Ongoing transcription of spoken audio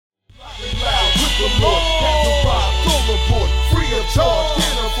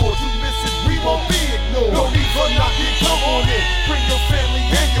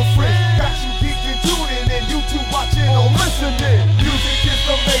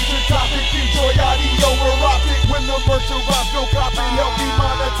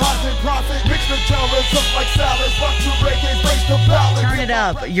ballads up like salads. Rock to reggae, bass to ballads. Turn it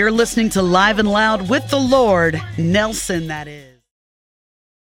up. You're listening to Live and Loud with the Lord Nelson, that is.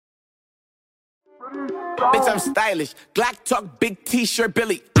 Bitch, I'm stylish. Glock talk, big t-shirt,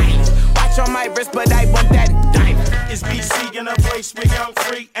 Billy Eilish. Watch on my wrist, but I want that diamond. It's BC in a place with Young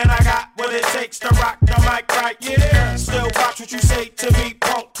Free, and I got what it takes to rock the mic right, yeah. Still watch what you say to me,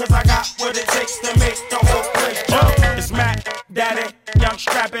 punk, cause I got what it takes to make the whole place jump. It's Matt, Daddy, Young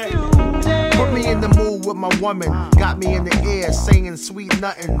Strappin'. Put me in the mood with my woman. Got me in the air saying sweet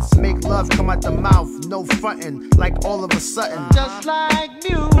nothings. Make love come out the mouth, no frontin'. Like all of a sudden, just like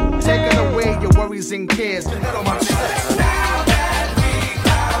music. Taking away your worries and cares. The head on my chest. Now that we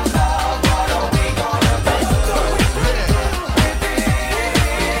found love, what are we gonna do?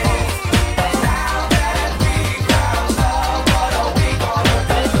 Now that we found love, what are we gonna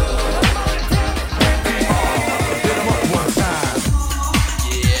do? Hit 'em up one time.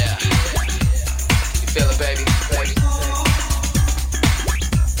 Yeah. You feel it, baby?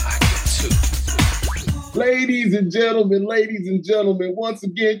 I get too. Ladies and gentlemen, once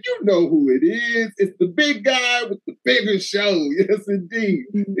again, you know who it is. It's the big guy with the bigger show. Yes, indeed.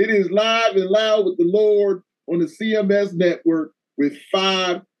 It is Live and Loud with the Lord on the CMS network with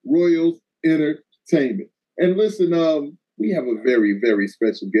 5 Royals Entertainment. And listen, we have a very, very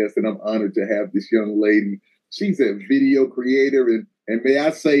special guest, and I'm honored to have this young lady. She's a video creator, and may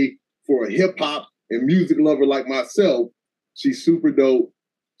I say, for a hip-hop and music lover like myself, she's super dope.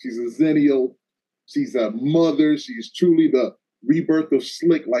 She's a zennial. She's a mother. She's truly the rebirth of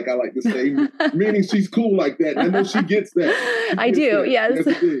slick, like I like to say, meaning she's cool like that. And I know she gets that. I do, yes.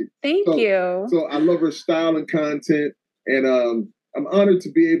 Thank you. So I love her style and content, and I'm honored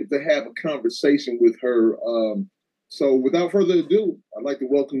to be able to have a conversation with her. So without further ado, I'd like to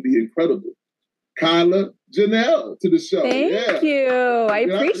welcome the incredible Kyla Janell to the show. Thank you. I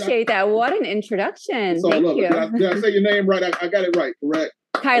appreciate that. What an introduction. Thank you. Did I say your name right? I got it right, correct?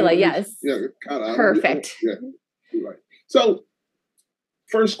 Kyla, yes. Yeah, Kyla. Perfect. Yeah, you're right. So,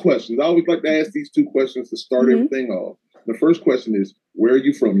 first question. I always like to ask these 2 questions to start everything off. The first question is, where are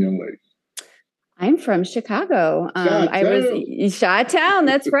you from, young lady? I'm from Chicago. I was Chi-Town.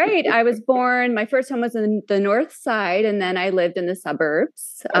 That's right. I was born. My first home was in the north side, and then I lived in the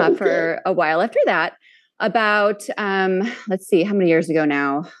suburbs for a while after that. About let's see, how many years ago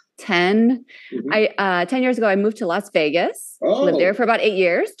now? 10. 10 years ago, I moved to Las Vegas. Lived there for about 8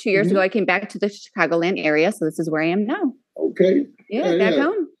 years. 2 years ago, I came back to the Chicagoland area. So this is where I am now. Okay. Yeah, back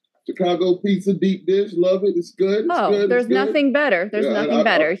home. Chicago pizza, deep dish. Love it. It's good. There's nothing better. There's nothing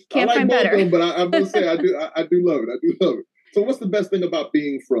better. Can't like find better. Them, but I will say I do love it. I do love it. So what's the best thing about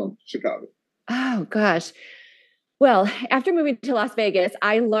being from Chicago? Oh, gosh. Well, after moving to Las Vegas,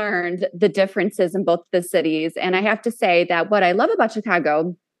 I learned the differences in both the cities. And I have to say that what I love about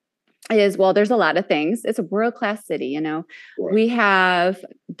Chicago is, well, there's a lot of things. It's a world-class city, you know. Right. We have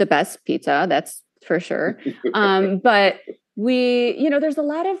the best pizza, that's for sure. But there's a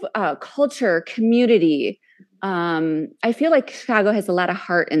lot of culture, community. I feel like Chicago has a lot of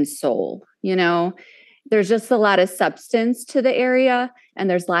heart and soul, you know. There's just a lot of substance to the area, and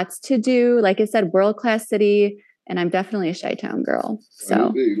there's lots to do. Like I said, world-class city, and I'm definitely a Chi-Town girl. So,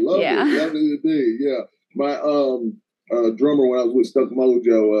 love it indeed. Yeah. My drummer when I was with Stuck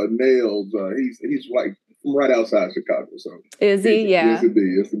Mojo, Nails, he's like from right outside Chicago. So is he? Yeah. Yes,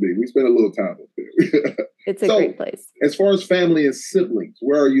 indeed. We spent a little time up there. It's a great place. As far as family and siblings,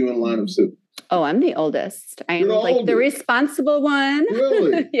 where are you in line of siblings? Oh, I'm the oldest. I'm like the responsible one.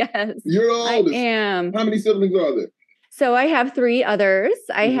 Really? Yes. You're the oldest. I am. How many siblings are there? So I have 3 others.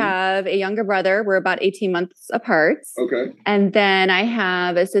 I have a younger brother. We're about 18 months apart. Okay. And then I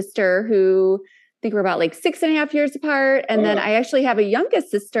have a sister who I think we're about like 6.5 years apart. And then I actually have a youngest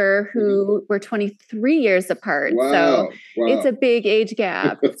sister who we're 23 years apart. Wow. So it's a big age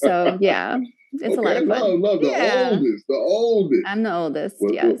gap. So yeah. It's a lot of fun. Love the oldest. I'm the oldest,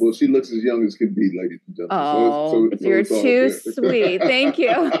 well, yes. Well, she looks as young as can be, ladies and gentlemen. Oh, you're too sweet. Thank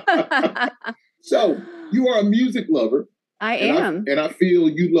you. So, you are a music lover. I am. And I feel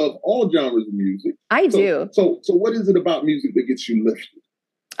you love all genres of music. I do. So what is it about music that gets you lifted?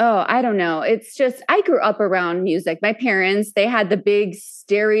 Oh, I don't know. It's just, I grew up around music. My parents, they had the big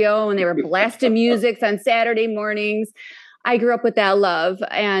stereo and they were blasting music on Saturday mornings. I grew up with that love.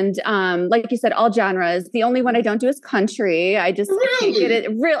 And like you said, all genres. The only one I don't do is country. I just can't get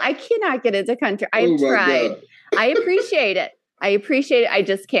it. I cannot get into country. I've tried. God. I appreciate it. I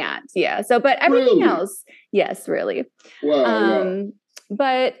just can't. Yeah. So, but everything else, yes, really. Wow.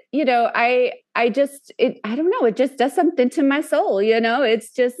 But, you know, I don't know. It just does something to my soul, you know,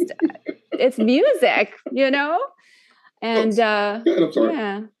 it's just, it's music, you know, and, I'm sorry.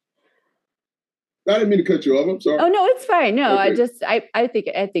 Yeah. I didn't mean to cut you off. I'm sorry. Oh no, it's fine. No, Okay. I think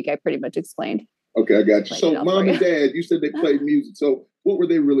I pretty much explained. Okay, I got you. Explained it So all mom for and dad, you said they played music. So what were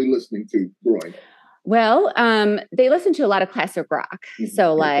they really listening to growing up? Well, they listen to a lot of classic rock.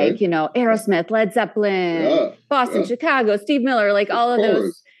 So like, Aerosmith, Led Zeppelin, Boston, Chicago, Steve Miller, like all of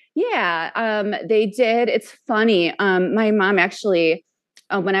those. Yeah, they did. It's funny. My mom actually,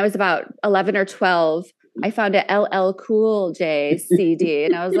 when I was about 11 or 12, I found a LL Cool J CD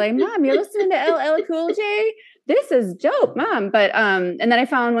and I was like, Mom, you're listening to LL Cool J? This is dope, Mom. But, and then I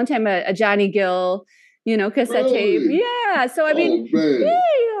found one time a Johnny Gill, cassette tape. Yeah. So, I mean,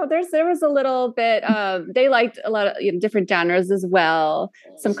 there was a little bit, they liked a lot of different genres as well.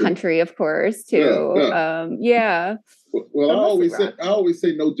 Some country, of course, too. Yeah. Well, I always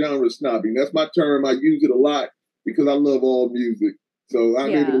say no genre snobbing. That's my term. I use it a lot because I love all music. So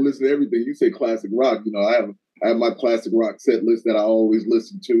I'm able to listen to everything. You say classic rock, I have my classic rock set list that I always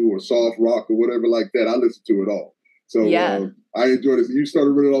listen to, or soft rock or whatever like that. I listen to it all. So I enjoy this. You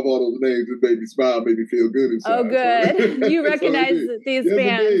started running off all those names. It made me smile, made me feel good inside. Oh, good. So, You recognize these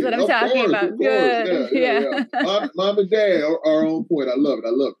bands that I'm talking about. Good. Yeah. Mom and dad are on point. I love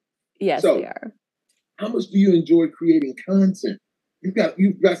it. Yes, they are. How much do you enjoy creating content?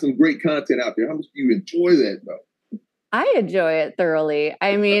 You've got some great content out there. How much do you enjoy that, though? I enjoy it thoroughly.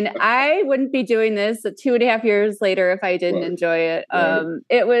 I mean, I wouldn't be doing this 2.5 years later if I didn't enjoy it.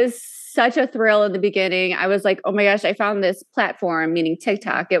 It was such a thrill in the beginning. I was like, oh my gosh, I found this platform, meaning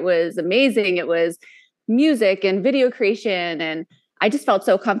TikTok. It was amazing. It was music and video creation. And I just felt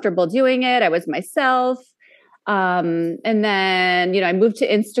so comfortable doing it. I was myself. And then, I moved to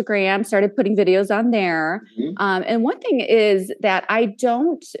Instagram, started putting videos on there. And one thing is that I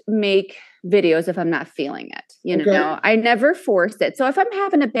don't make videos if I'm not feeling it. I never force it. So if I'm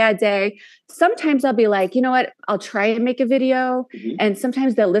having a bad day, sometimes I'll be like, you know what, I'll try and make a video. And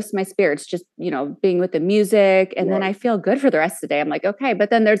sometimes that lifts my spirits, just, being with the music. And then I feel good for the rest of the day. I'm like, okay.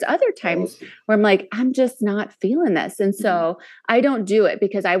 But then there's other times where I'm like, I'm just not feeling this. And so I don't do it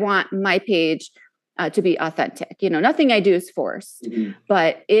because I want my page to be authentic. Nothing I do is forced,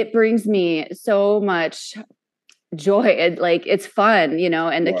 but it brings me so much joy. It's fun,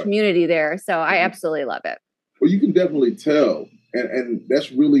 and the community there. So I absolutely love it. Well, you can definitely tell. And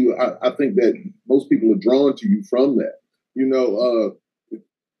that's really, I think that most people are drawn to you from that.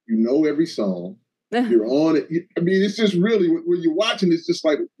 Every song. You're on it. It's just really, when you're watching, it's just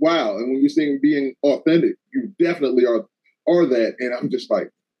like, wow. And when you're saying being authentic, you definitely are that. And I'm just like,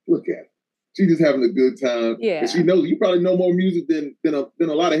 look at it. She's just having a good time. Yeah. And she knows, you probably know more music than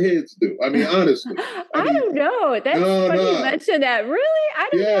a lot of heads do. Honestly. I don't know. That's funny you mentioned that. Really? I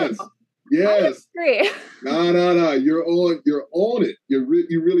don't know. Yes. I agree. No. You're on it. You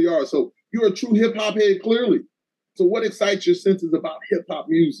really are. So you're a true hip hop head, clearly. So what excites your senses about hip hop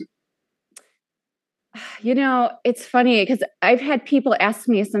music? It's funny because I've had people ask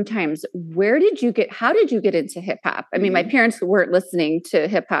me sometimes, how did you get into hip hop? I mean, my parents weren't listening to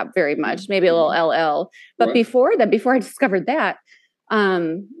hip hop very much, maybe a little LL, but before I discovered that,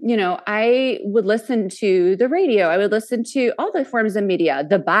 I would listen to the radio. I would listen to all the forms of media,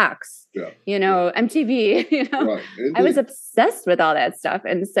 the box, MTV, I was obsessed with all that stuff.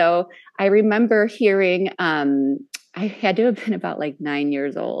 And so I remember hearing, I had to have been about like 9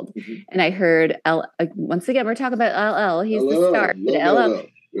 years old. And I heard, once again, we're talking about LL. He's the star. LL.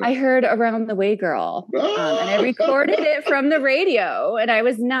 Yeah. I heard Around the Way Girl. And I recorded it from the radio. And I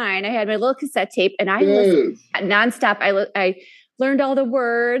was 9. I had my little cassette tape and I listened nonstop. I learned all the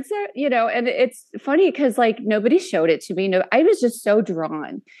words, and it's funny because like nobody showed it to me. No, I was just so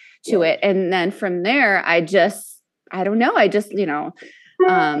drawn to it. And then from there, I don't know.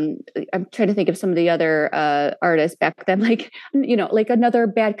 I'm trying to think of some of the other artists back then, like Another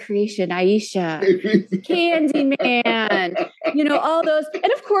Bad Creation, Aisha, Candyman, all those.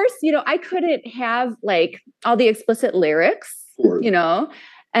 And of course, I couldn't have like all the explicit lyrics,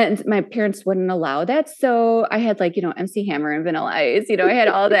 and my parents wouldn't allow that. So I had like, MC Hammer and Vanilla Ice, I had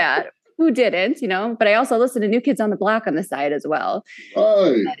all that. Who didn't, but I also listened to New Kids on the Block on the side as well.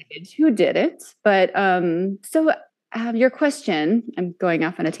 Who didn't? But so your question, I'm going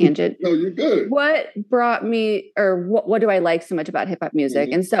off on a tangent. No, you're good. What brought me, or what do I like so much about hip hop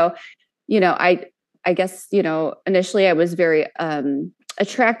music? And so, I guess, initially I was very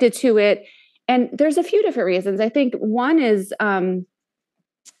attracted to it. And there's a few different reasons. I think one is, I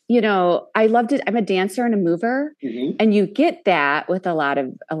loved it. I'm a dancer and a mover, and you get that with a lot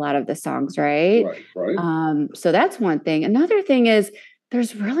of the songs, right? Right. So that's one thing. Another thing is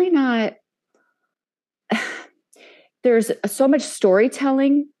there's really not. There's so much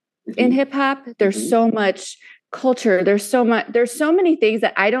storytelling in hip hop. There's so much culture. There's so many things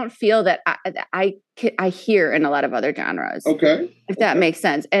that I don't feel that I hear in a lot of other genres. Okay. If that makes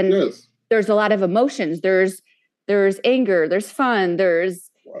sense. And there's a lot of emotions. There's anger, there's fun, there's,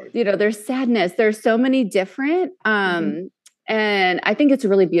 there's sadness. There's so many different, and I think it's a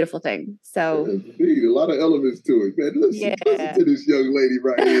really beautiful thing. So a lot of elements to it, man. Listen to this young lady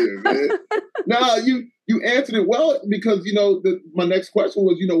right here, man. Now you answered it well, because my next question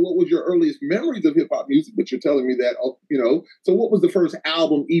was, what was your earliest memories of hip hop music? But you're telling me that, so what was the first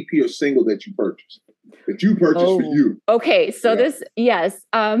album, EP, or single that you purchased? For you? Okay, so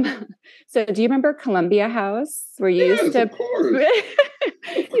so do you remember Columbia House, where you used to, of course.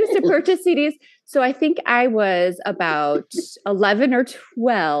 used to purchase CDs? So I think I was about 11 or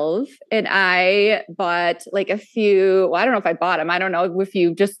 12, and I bought like a few. Well, I don't know if I bought them. I don't know if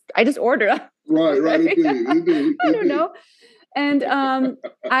I just ordered them. Right. Indeed. I don't know. And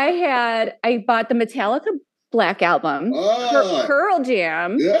I bought the Metallica Black Album, Pearl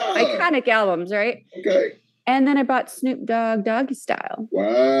Jam, iconic albums, right? Okay. And then I bought Snoop Dogg Doggy Style.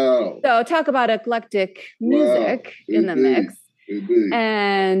 Wow. So talk about eclectic music in the mix. Indeed.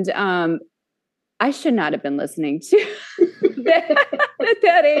 And I should not have been listening to that at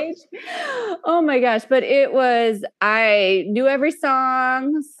that age. Oh my gosh. But I knew every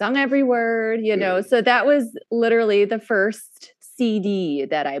song, sung every word, so that was literally the first CD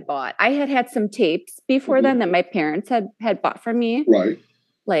that I bought. I had some tapes before then that my parents had bought for me. Right.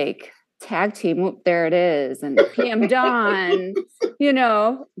 Like Tag Team, Whoop, There It Is, and PM Dawn,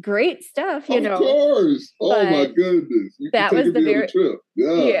 great stuff, Of course. Oh my goodness. That was the very trip.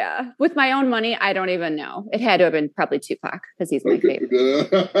 Yeah. With my own money, I don't even know. It had to have been probably Tupac, because he's my favorite.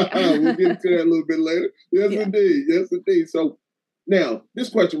 We'll get to that a little bit later. Yes, indeed. Yes, indeed. So now, this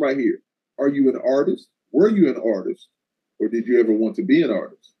question right here. Are you an artist? Were you an artist? Or did you ever want to be an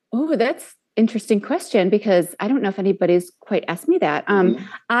artist? Oh, that's interesting question, because I don't know if anybody's quite asked me that.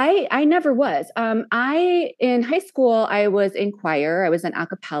 I never was. In high school, I was in choir. I was in a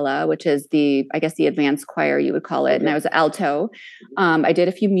cappella, which is the advanced choir, you would call it. And I was an alto. I did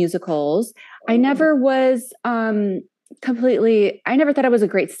a few musicals. I never was I never thought I was a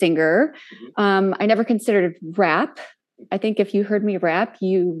great singer. I never considered rap. I think if you heard me rap,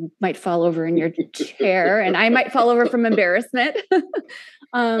 you might fall over in your chair, and I might fall over from embarrassment.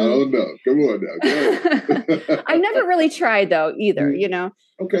 Oh no! Come on now. Go I never really tried though either,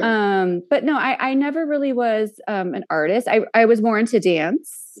 Okay. But no, I never really was an artist. I was more into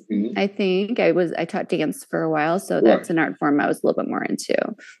dance. Mm-hmm. I think I taught dance for a while, so that's an art form I was a little bit more into.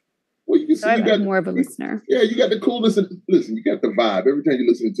 Well, you can see I'm more of a listener. Yeah, you got the coolness. Listen, you got the vibe every time you're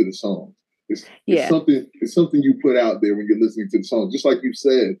listening to the song. It's something you put out there when you're listening to the song. Just like you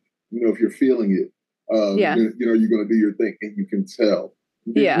said, if you're feeling it, you're going to do your thing, and you can tell.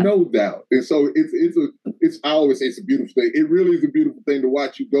 There's no doubt. And so I always say it's a beautiful thing. It really is a beautiful thing to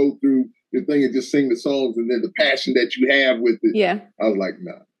watch you go through the thing and just sing the songs, and then the passion that you have with it. Yeah. I was like,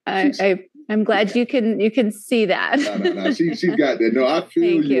 nah. I'm glad you can see that. No. She's got that. No, I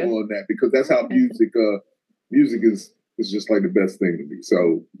feel you on that, because that's how music is just like the best thing to me.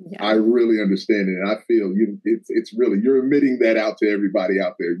 So I really understand it. And I feel it's really, you're admitting that out to everybody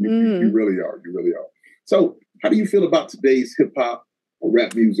out there. You really are. You really are. So how do you feel about today's hip hop or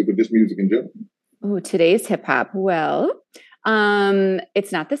rap music, or just music in general? Oh, today's hip hop. Well,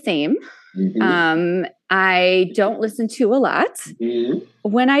 it's not the same. Mm-hmm. I don't listen to a lot. Mm-hmm.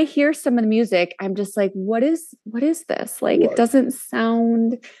 When I hear some of the music, I'm just like, what is this? Like, it doesn't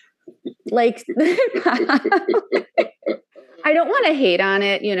sound like I don't want to hate on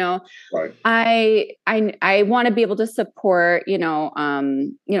it, Right. I want to be able to support,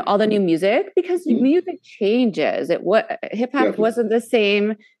 all the new music, because music changes. Hip hop wasn't the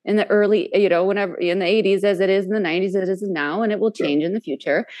same in the early, whenever in the 80s as it is in the 90s as it is now, and it will change in the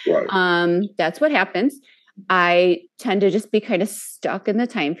future. Right. That's what happens. I tend to just be kind of stuck in the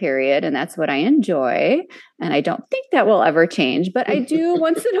time period, and that's what I enjoy. And I don't think that will ever change, but I do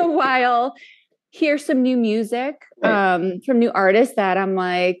once in a while hear some new music from new artists that I'm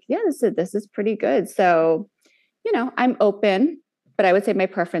like, yeah, this is pretty good. So, I'm open, but I would say my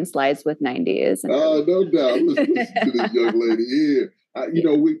preference lies with 90s. No doubt. Listen to this young lady. Yeah.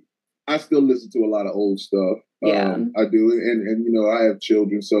 I still listen to a lot of old stuff. Yeah. I do. And I have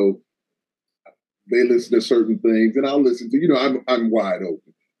children, so they listen to certain things, and I'll listen to, I'm wide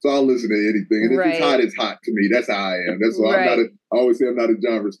open. So I'll listen to anything. And if it's hot, it's hot to me. That's how I am. That's why I always say I'm not a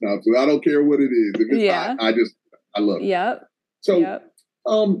genre snob. So I don't care what it is. If it's hot, I love it. Yep. So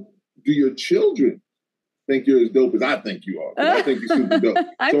do your children think you're as dope as I think you are? I think you're super dope.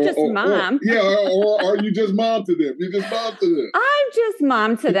 I'm just mom. Or are you just mom to them? You're just mom to them. I'm just just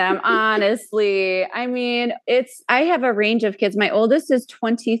mom to them, honestly. I mean, I have a range of kids. My oldest is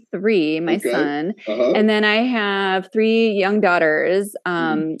 23, my son. And then I have 3 young daughters.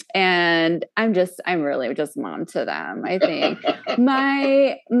 And I'm really just mom to them, I think.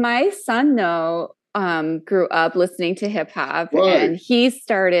 My son, though, grew up listening to hip hop, and he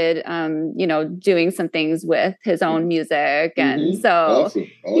started, doing some things with his own music. And so awesome.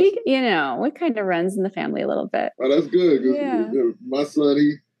 he, it kind of runs in the family a little bit. Oh, that's good. Yeah. My son,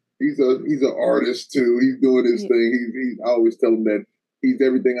 he's an artist too. He's doing his thing. I always tell him that he's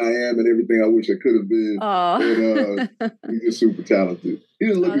everything I am and everything I wish I could have been. And he's just super talented. He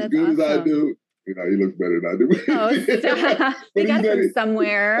doesn't look as good as I do. He looks better than I do. Stop. They got it from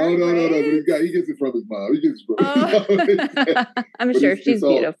somewhere. Oh, no. But he gets it from his mom. I'm sure she's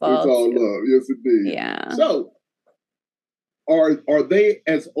beautiful. It's all love. Yes, indeed. Yeah. So, are they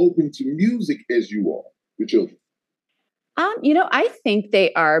as open to music as you are, the children? I think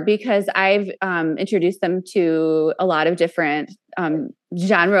they are, because I've introduced them to a lot of different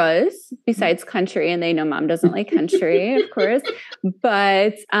genres besides country, and they know mom doesn't like country, of course.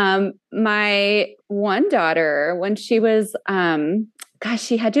 But my one daughter, when she was,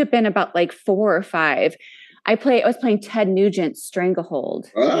 she had to have been about like 4 or 5. I was playing Ted Nugent's Stranglehold.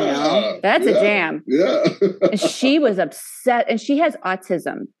 That's a jam. Yeah. And she was upset, and she has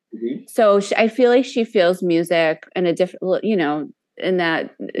autism. So I feel like she feels music in a different, in a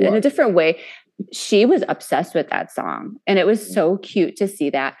different way. She was obsessed with that song, and it was so cute to see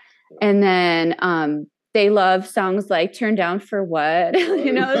that. And then they love songs like Turn Down for What,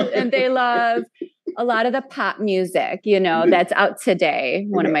 and they love a lot of the pop music, that's out today.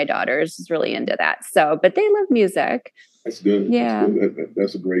 One of my daughters is really into that. So, but they love music. That's good. Yeah.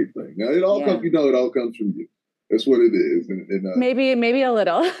 That's a great thing. Now, it all comes, it all comes from you. That's what it is. And maybe a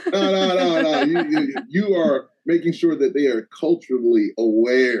little. No. You are making sure that they are culturally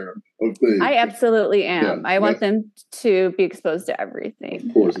aware of things. I absolutely am. I want them to be exposed to everything.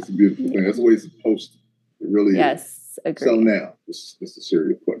 Of course, it's a beautiful thing. That's the way it's supposed to. It really is. Yes, agree. So now, this is a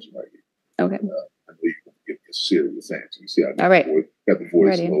serious question right here. Okay. I know you're going to give me a serious answer. You see, I all right. Got the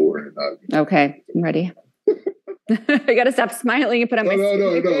voice lower. And okay, I'm ready. I got to stop smiling and put on my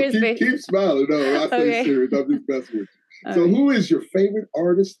No. Keep smiling. No, I say serious. I'm just messing with you. So who is your favorite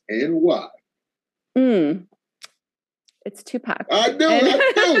artist and why? It's Tupac. I knew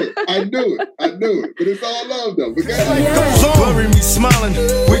it. But it's all love, though. Bury me smiling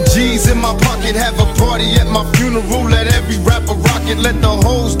with G's in my pocket. Have a party at my funeral. Let every rapper rock it. Let the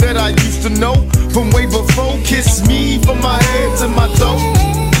hoes that I used to know from way before kiss me from my head to my toe.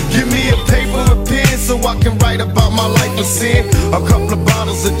 Give me a paper and pen so I can write about my life of sin. A couple of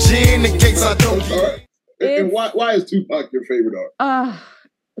bottles of gin in case I don't. All right. And why is Tupac your favorite artist? Oh,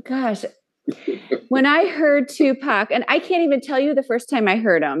 gosh. When I heard Tupac, and I can't even tell you the first time I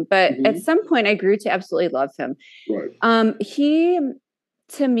heard him, but at some point I grew to absolutely love him. Right. He,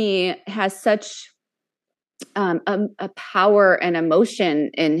 to me, has such a power and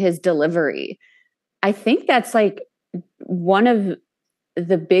emotion in his delivery. I think that's like one of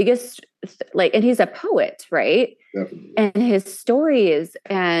the biggest, and he's a poet, right? Definitely. And his stories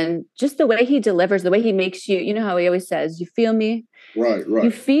and just the way he delivers, the way he makes you, how he always says, you feel me? Right.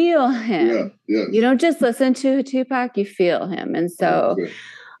 You feel him. Yeah. You don't just listen to Tupac, you feel him. And so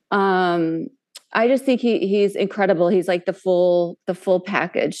I just think he's incredible. He's like the full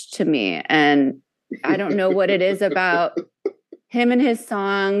package to me. And I don't know what it is about him and his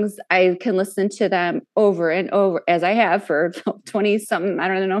songs. I can listen to them over and over, as I have for 20 something. I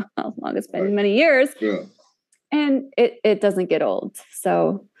don't know how long it's been, many years. Yeah. And it doesn't get old.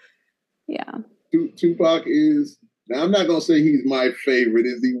 So, yeah. Tupac is, now I'm not going to say he's my favorite.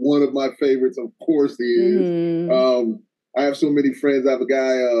 Is he one of my favorites? Of course he is. I have so many friends. I have a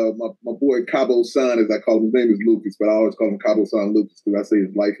guy, my boy Cabo San, as I call him. His name is Lucas, but I always call him Cabo San Lucas because I say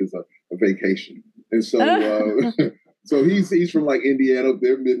his life is a vacation. And so so he's from like Indiana,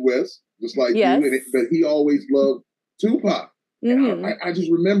 there, Midwest, just like you. But he always loved Tupac. I just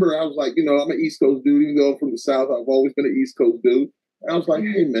remember, I was like, I'm an East Coast dude, even though I'm from the South. I've always been an East Coast dude. And I was like,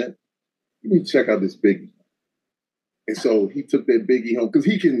 hey, man, you need to check out this Biggie. And so he took that Biggie home because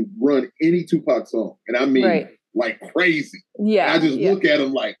he can run any Tupac song. And I mean, like crazy. Yeah. And I just look at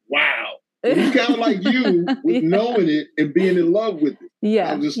him like, wow. And he's kind of like you with knowing it and being in love with it.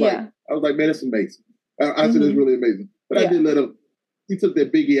 Yeah. I was just like, man, it's amazing. I said, it's really amazing. But I did let him, he took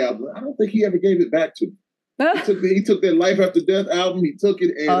that Biggie album. I don't think he ever gave it back to me. He took that Life After Death album. He took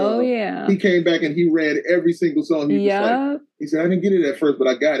it and he came back and he read every single song. He said, I didn't get it at first, but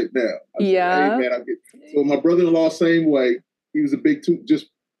I got it now. I said, hey, man, I get it. So my brother-in-law, same way. He was a big just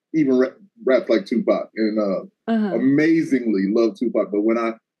even raps like Tupac, and amazingly love Tupac. But when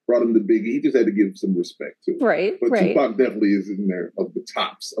I brought him to Biggie, he just had to give some respect to it. Right. But right. Tupac definitely is in there of the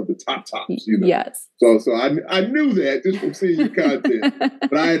tops, of the top tops, you know. Yes. So I knew that just from seeing your content.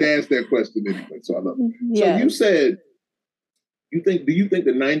 But I had asked that question anyway, so I love it. Yes. So you said, do you think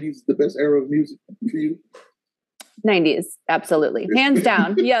the 90s is the best era of music for you? 90s, absolutely. Hands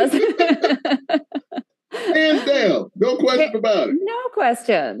down, yes. Hands down. No question about it. No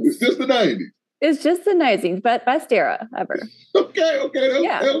questions. It's just the 90s. It's just the 90s, but best era ever. Okay.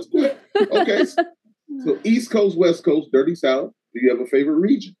 That was good. Okay. So East Coast, West Coast, Dirty South. Do you have a favorite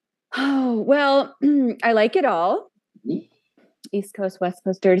region? Oh, well, I like it all. Mm-hmm. East Coast, West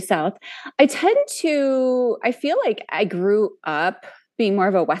Coast, Dirty South. I feel like I grew up being more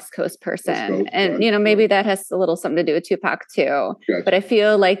of a West Coast person. West Coast, and, right, maybe that has a little something to do with Tupac too. Gotcha. But I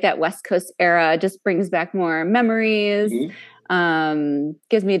feel like that West Coast era just brings back more memories,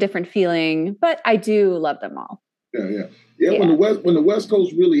 gives me a different feeling, but I do love them all. Yeah. When the West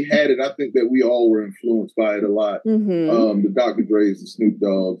Coast really had it, I think that we all were influenced by it a lot. Mm-hmm. The Dr. Dre's, the Snoop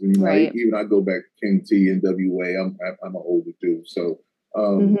Dogg's, and right. Even I go back to King T and NWA. I'm an older dude, so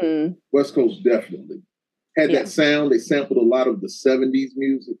West Coast definitely had that sound. They sampled a lot of the 70s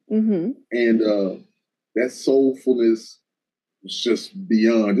music, and that soulfulness was just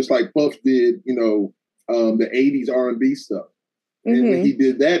beyond. Just like Puff did, the 80s R&B stuff. And when he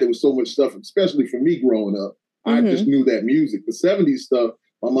did that, there was so much stuff, especially for me growing up. I just knew that music. The 70s stuff,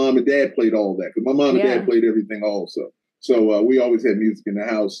 my mom and dad played all that because my mom and dad played everything also. So we always had music in the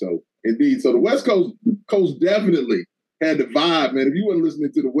house. So indeed, so the West Coast definitely had the vibe, man. If you weren't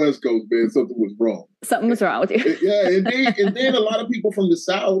listening to the West Coast, man, something was wrong. Something was wrong with you. Yeah, indeed. And then a lot of people from the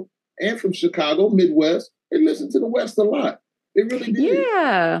South and from Chicago, Midwest, they listened to the West a lot. They really did.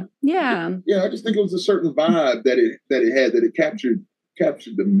 Yeah. I just think it was a certain vibe that it had, that it captured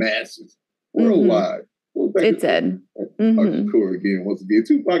the masses worldwide. Well, it did. Dr. Kool again, once again.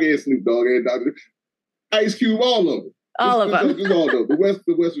 Tupac and Snoop Dogg and Dr. Ice Cube, all of them. All of them. Just all of them. The West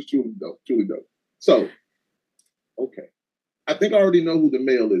was truly dope. So, okay. I think I already know who the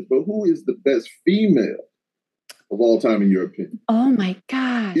male is, but who is the best female of all time in your opinion? Oh my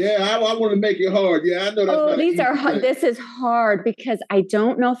gosh. Yeah, I want to make it hard. Yeah, I know that's not these are hard. This is hard because I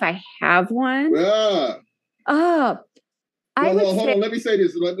don't know if I have one. Yeah. Hold on. Let me say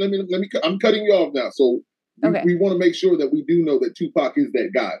this. Let me. I'm cutting you off now. So we want to make sure that we do know that Tupac is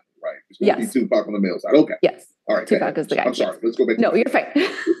that guy, right? It's going to be Tupac on the male side. Okay. Yes. All right. Tupac is the guy. I'm sorry. Let's go back. No, you're fine.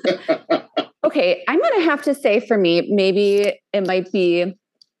 Okay. I'm going to have to say for me, maybe it might be.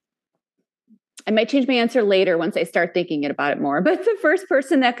 I might change my answer later once I start thinking about it more. But the first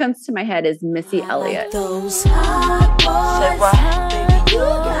person that comes to my head is Missy Elliott. Those hot boys, baby, you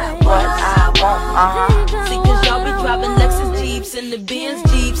got what I want. See, cause y'all be driving Lexus Jeeps and the Benz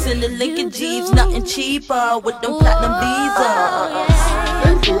Jeeps and the Lincoln Jeeps, nothing cheaper with them platinum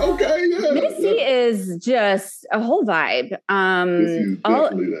visas. Okay, yeah. Missy is just a whole vibe. I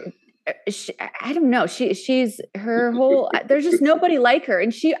don't know. She's her whole. There's just nobody like her,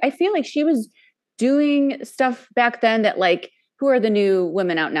 and I feel like she was doing stuff back then that like, who are the new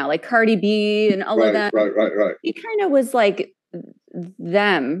women out now? Like Cardi B and all of that. Right. He kind of was like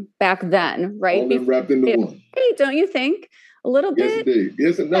them back then, right? All them wrapped into one. Hey, don't you think? A little bit? Yes, indeed.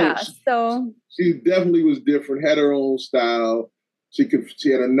 Yes, and no. Yeah, so she definitely was different, had her own style. She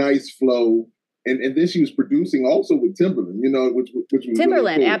had a nice flow. And then she was producing also with Timberland, which was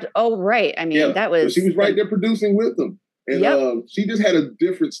Timberland. Really cool. Right. I mean, that was. So she was right there producing with them. And she just had a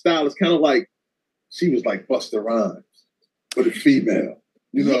different style. It's kind of like, she was like Busta Rhymes, but a female,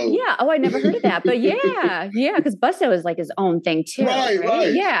 Yeah. Oh, I never heard of that. But yeah. Because Busta was like his own thing too.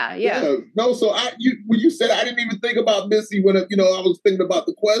 Right. Yeah. No, so when you said, I didn't even think about Missy when, I was thinking about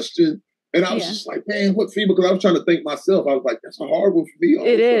the question. And I was just like, man, what female? Because I was trying to think myself. I was like, that's a hard one for me. Also.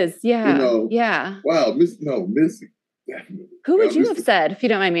 It is. Yeah. Yeah. Wow. Missy. Definitely. Who would you have said, if you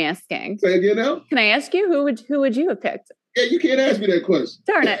don't mind me asking? Say again now? Can I ask you? Who would you have picked? Yeah, you can't ask me that question.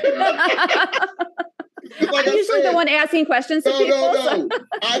 Darn it. Like I'm usually the one asking questions to people. No.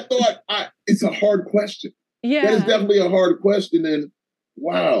 I thought it's a hard question. Yeah. That is definitely a hard question. And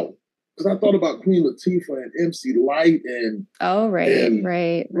wow. Because I thought about Queen Latifah and MC Lyte and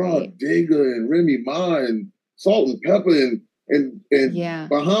right. Rod Digger and Remy Ma and Salt and Pepper and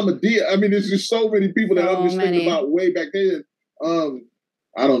Bahama Dia. I mean, there's just so many people that I'm just thinking about way back then.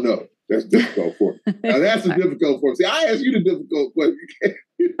 I don't know. That's difficult for me. Now that's a difficult for me. See, I asked you the difficult question.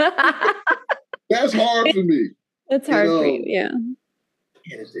 That's hard for me. It's hard for you, yeah.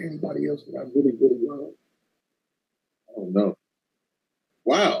 Is there anybody else that I really, really love? I don't know.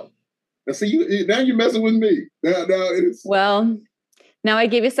 Wow. Now, see, now you're messing with me. Now it's... Well, Now I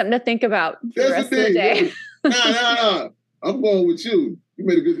gave you something to think about for the rest of the day. Nah. I'm going with you. You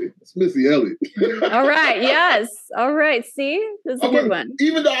made a good. It's Missy Elliott. All right. Yes. All right. See, this is a good one.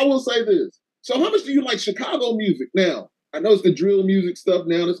 Even though I will say this. So, how much do you like Chicago music now? I know it's the drill music stuff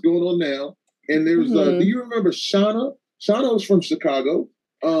now that's going on now. And there's, do you remember Shauna? Shauna was from Chicago.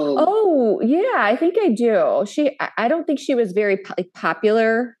 Oh, yeah, I think I do. I don't think she was very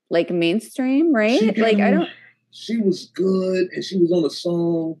popular, like mainstream, right? She was good, and she was on a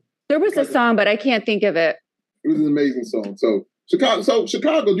song. There was a song, but I can't think of it. It was an amazing song. So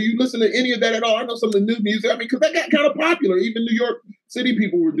Chicago, do you listen to any of that at all? I know some of the new music. I mean, because that got kind of popular. Even New York City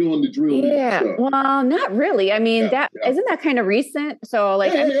people were doing the drill music stuff. Well, not really. I mean, isn't that kind of recent? So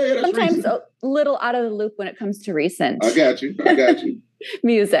like, sometimes recent. A little out of the loop when it comes to recent. I got you.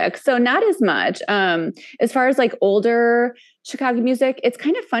 music. So not as much. As far as like older Chicago music, it's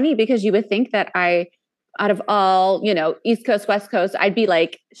kind of funny because you would think that out of all, East Coast, West Coast, I'd be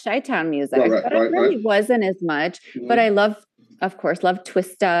like Chi-Town music, but I really wasn't as much. Mm-hmm. But I love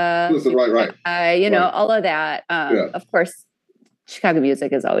Twista. Right. All of that. Of course, Chicago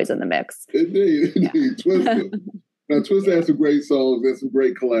music is always in the mix. Indeed. Twista. Now, Twista has some great songs and some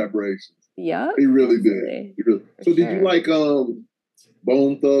great collaborations. Yeah. He really did. So did you like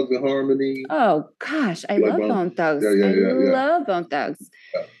Bone Thugs and Harmony? Oh, gosh. I love Bone Thugs. I love Bone Thugs.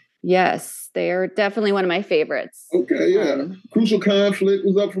 Yeah. Yes, they're definitely one of my favorites. Okay, yeah. Crucial Conflict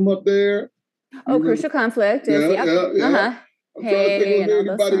was up from up there. Crucial Conflict is, yeah. Uh-huh. I'm trying to think of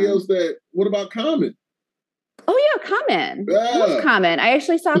anybody else what about Common? Oh, yeah, Common. Yeah. I love Common. I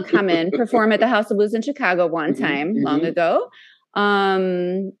actually saw Common perform at the House of Blues in Chicago one time, long ago.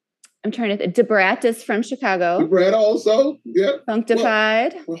 I'm trying to think. Debrat is from Chicago. Debrat also, yeah.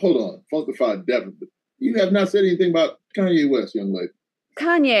 Functified. Well, hold on. Functified, definitely. You have not said anything about Kanye West, young lady.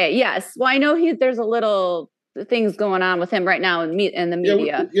 Kanye, yes. Well, I know there's a little things going on with him right now in the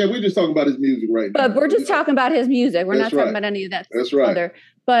media. We're just talking about his music right now. But we're just talking about his music. We're not talking about any of that. That's right. Other.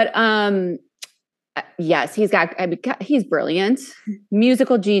 But yes, he's brilliant,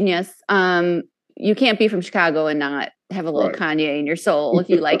 musical genius. You can't be from Chicago and not have a little Kanye in your soul if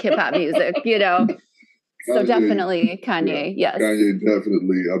you like hip hop music, So definitely Kanye, yes. Kanye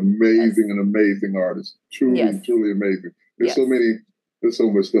definitely an amazing artist. Truly amazing. There's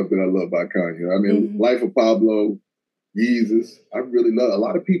so much stuff that I love about Kanye. I mean, Life of Pablo, Jesus. I really love. A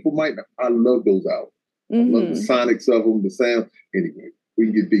lot of people I love those albums. I love the sonics of them, the sound. Anyway, we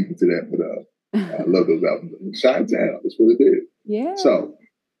can get deep into that, but I love those albums. Chi-Town, that's what it is. Yeah. So,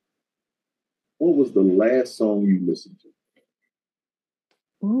 what was the last song you listened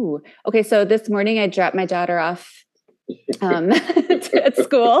to? Ooh. Okay, so this morning I dropped my daughter off at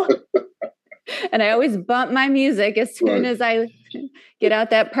school. And I always bump my music as soon as I get out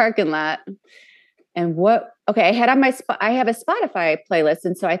that parking lot. And I have a Spotify playlist.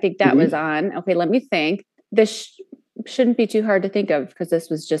 And so I think that was on. Okay, let me think. This shouldn't be too hard to think of because this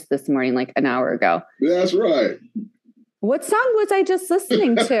was just this morning, like an hour ago. That's right. What song was I just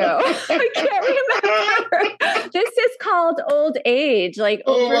listening to? I can't remember. This is called Old Age, like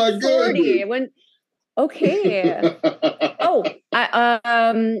over 40. Okay.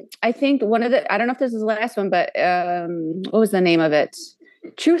 I think one of I don't know if this is the last one, but what was the name of it?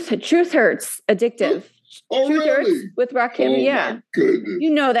 Truth Hurts, Addictive. Oh, Truth really? Hurts with Rakim. Yeah. My goodness.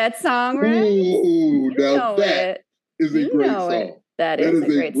 You know that song, right? Ooh, now that is a great song. That is a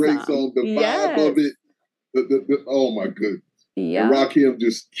great song. The vibe of it. Oh my goodness. Yeah. And Rakim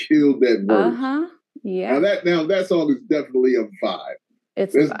just killed that verse. Yeah. Now that song is definitely a vibe.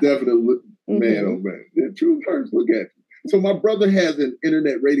 It's definitely man, oh man. The Truth Hurts. Look at you. So my brother has an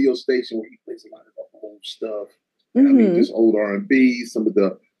internet radio station where he plays a lot of the old stuff. And I mean, just old R&B, some of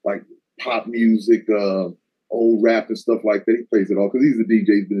the like pop music, old rap and stuff like that. He plays it all because he's a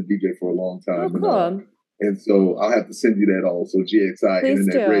DJ. He's been a DJ for a long time. Oh, cool. And so I'll have to send you that also, GXI Please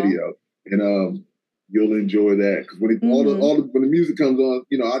Internet do. Radio. And you'll enjoy that because when when the music comes on,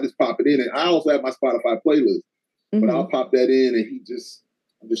 I just pop it in. And I also have my Spotify playlist, but I'll pop that in and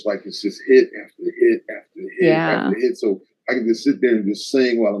I'm just like, it's just hit after hit after hit after hit. So I can just sit there and just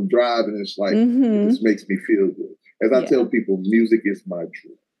sing while I'm driving. It's like, it just makes me feel good. As I tell people, music is my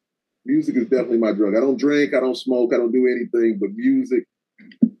drug. Music is definitely my drug. I don't drink, I don't smoke, I don't do anything, but music,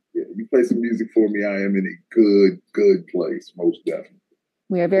 you play some music for me, I am in a good place, most definitely.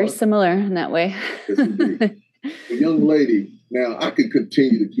 We are very similar in that way. Yes, indeed. A young lady, now I could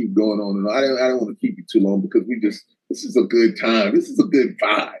continue to keep going on, and I don't want to keep you too long because this is a good time. This is a good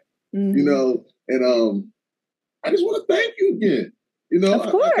vibe, and I just want to thank you again.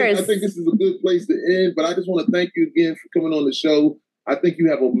 Of course. I think this is a good place to end, but I just want to thank you again for coming on the show. I think you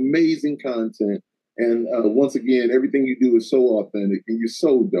have amazing content, And once again, everything you do is so authentic and you're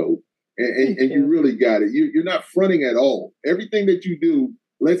so dope. And you really got it. You're not fronting at all. Everything that you do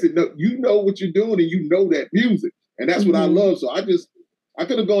lets it know, you know what you're doing and you know that music. And that's what I love. So I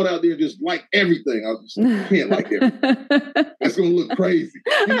could have gone out there and just like everything. I was just like, I can't like everything. That's going to look crazy.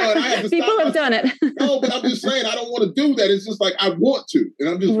 You know, and I have to People have done it. No, but I'm just saying, I don't want to do that. It's just like, I want to. And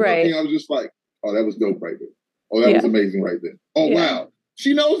I'm just looking, I was just like, oh, that was dope right there. Oh, that was amazing right there. Oh, wow.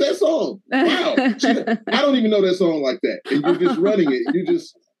 She knows that song. Wow. I don't even know that song like that. And you're just running it. You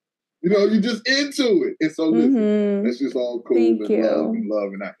just, you know, you're just into it. And so listen, that's just all cool and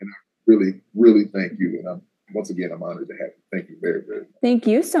love. And I really, really thank you. And once again, I'm honored to have you. Thank you very, very much. Thank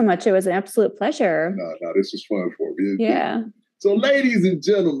you so much. It was an absolute pleasure. No, this was fun for me. Yeah. So ladies and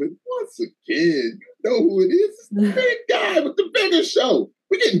gentlemen, once again, you know who it is. It's the big guy with the bigger show.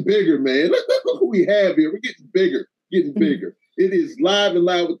 We're getting bigger, man. Look who we have here. We're getting bigger, bigger. It is Live and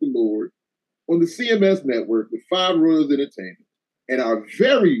Loud with the Lord on the CMS network with Five Royals Entertainment and our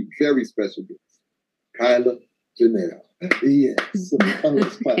very, very special guest, Kyla, Janell. Yes.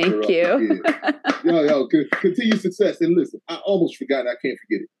 Thank you. Yo, continued success. And listen, I almost forgot, I can't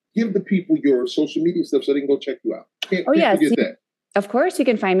forget it. Give the people your social media stuff so they can go check you out. Can't forget that. Of course, you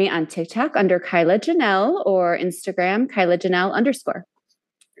can find me on TikTok under Kyla Janell or Instagram, Kyla Janell _.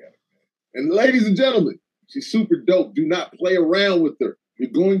 And ladies and gentlemen, she's super dope. Do not play around with her.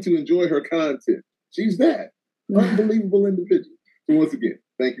 You're going to enjoy her content. She's that unbelievable individual. So once again,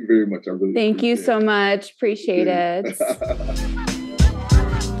 thank you very much. I really thank you so much. Appreciate it.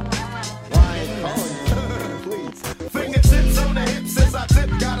 Fingertips on the hips as I tip.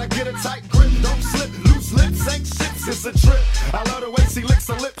 Gotta get a tight grip. Don't slip. Loose lips ain't ships. It's a trip. I love the way she licks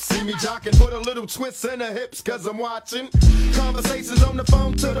her lips. See me jocking. Put a little twist in her hips cause I'm watching. Conversations on the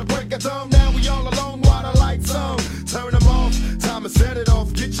phone to the break of dawn. Now we all alone while the lights on. Turn them off. Time to set it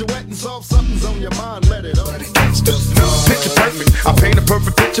off. Get you wet and soft. Something's on your mind. Let it off. Picture perfect. I paint a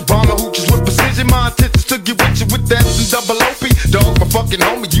perfect picture. Bomb my hooches with precision. My intentions to get with you with that and double OP. Dog, my fucking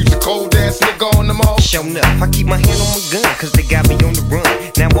homie. Use a cold ass nigga on them all. Showing up. I keep my hand on my gun cause they got me on the run.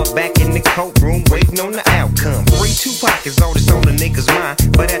 Now I'm back in the courtroom waiting on the outcome. Free Tupac is all that's on the niggas' mind.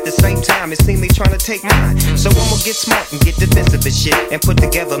 But at the same time, it seems they trying to take mine. So I'ma get smart and get defensive and shit. And put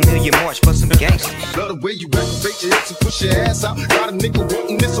together a million march for some gangsters. Love the way you activate your hips and push your ass out. Got a nigga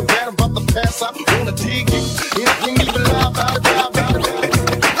wanting this so bad I'm about to pass out. Wanna dig you. And I can't even lie about it.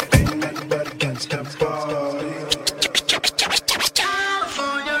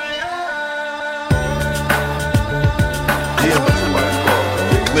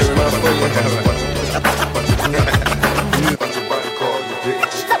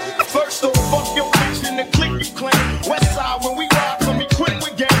 First off, fuck your bitch in the click you claim. West side when we ride, so we quit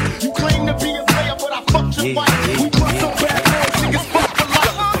with game. You claim to be a player, but I fucked your wife. We bust some bad boys, niggas fuck the life.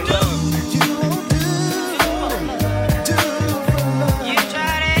 You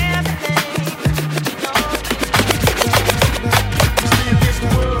tried everything. Me against the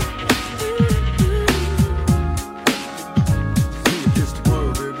world. Me against the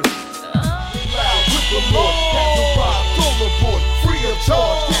world, baby. Loud with the Lord, have the vibe, full aboard, free of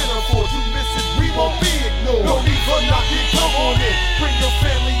charge, can't afford to miss it, we won't be ignored. No need for knocking, come on in, bring your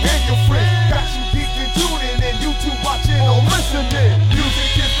family and your friends. Got you geeked and tuning in, YouTube watching or listening.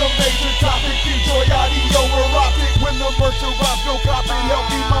 Music is the major topic, enjoy audio erotic. When the merch arrives, no copy, help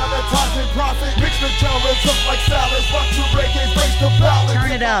me monetize and profit. Mix the genres up like salads, rock to reggae, face the ballad.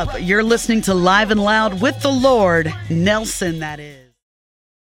 Turn it up. You're listening to Live and Loud with the Lord, Nelson, that is.